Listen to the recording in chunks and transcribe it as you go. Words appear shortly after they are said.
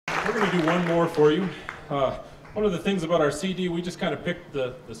We're going to do one more for you. One of the things about our CD, we just kind of picked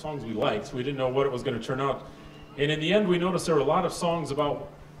the songs we liked, so we didn't know what it was going to turn out. And in the end, we noticed there were a lot of songs about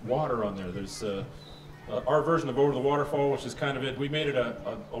water on there. There's our version of Over the Waterfall, which is kind of it. We made it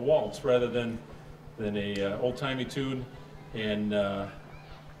a waltz rather than a old-timey tune. And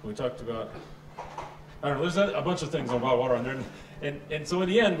we talked about, I don't know, there's a bunch of things about water on there. And so in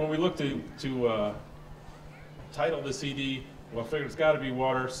the end, when we looked to title the CD, well, I figured it's got to be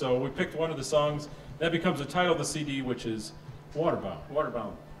water, so we picked one of the songs. That becomes the title of the CD, which is Waterbound.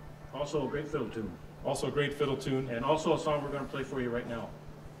 Waterbound. Also a great fiddle tune. Also a great fiddle tune. And also a song we're going to play for you right now.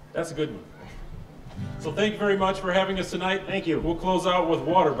 That's a good one. So thank you very much for having us tonight. Thank you. We'll close out with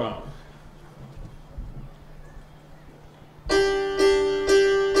Waterbound.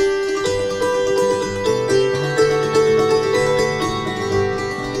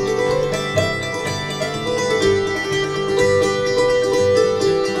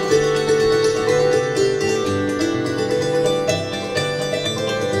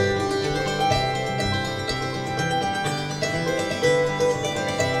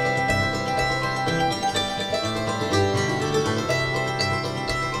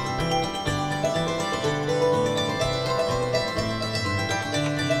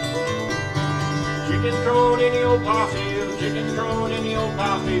 Chickens crowed in the old plow field, chickens crowed in the old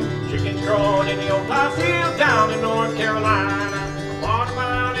plow field, chickens crowed in the old plow field down in North Carolina.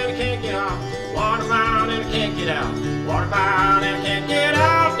 Waterbound and I can't get out, waterbound and I can't get out, waterbound and I can't get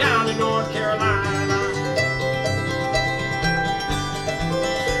out down in North Carolina.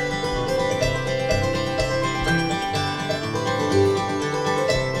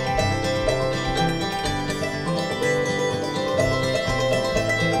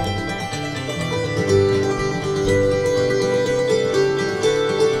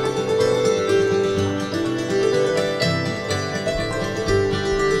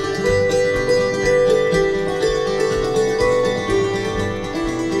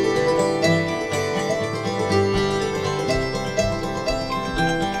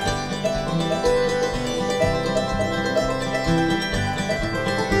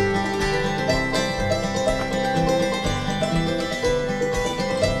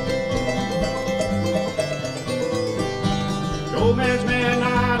 The old man's man,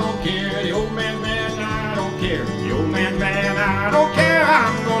 I don't care. The old man's man, I don't care. The old man's man, I don't care.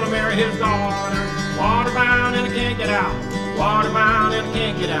 I'm gonna marry his daughter. Waterbound and I can't get out. Waterbound and I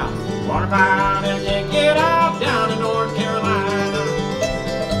can't get out. Waterbound and I can't get out down in North Carolina.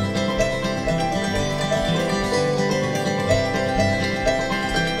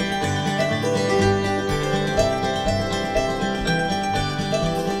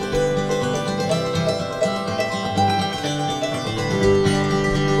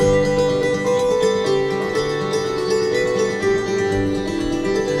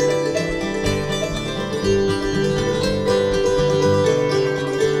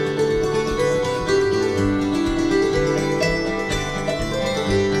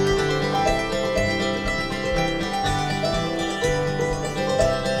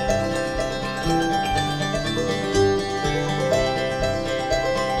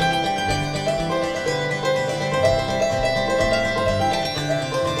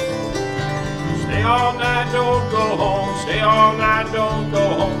 Stay all night, don't go home. Stay all night, don't go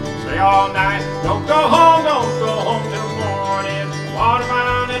home. Stay all night, don't go home. Don't go home till morning.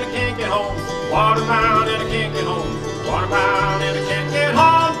 Waterbound and I can't get home. Waterbound and I can't get home. Waterbound and I can't get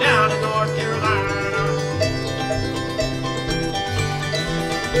home down in North Carolina.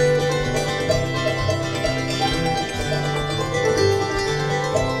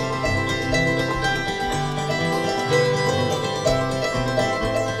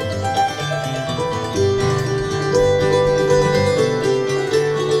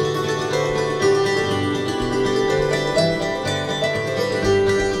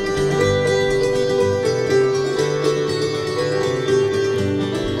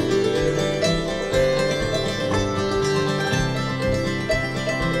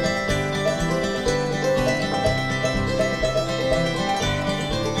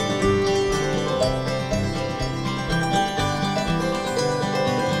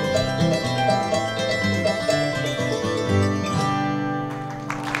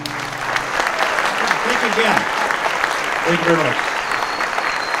 Thank you very much.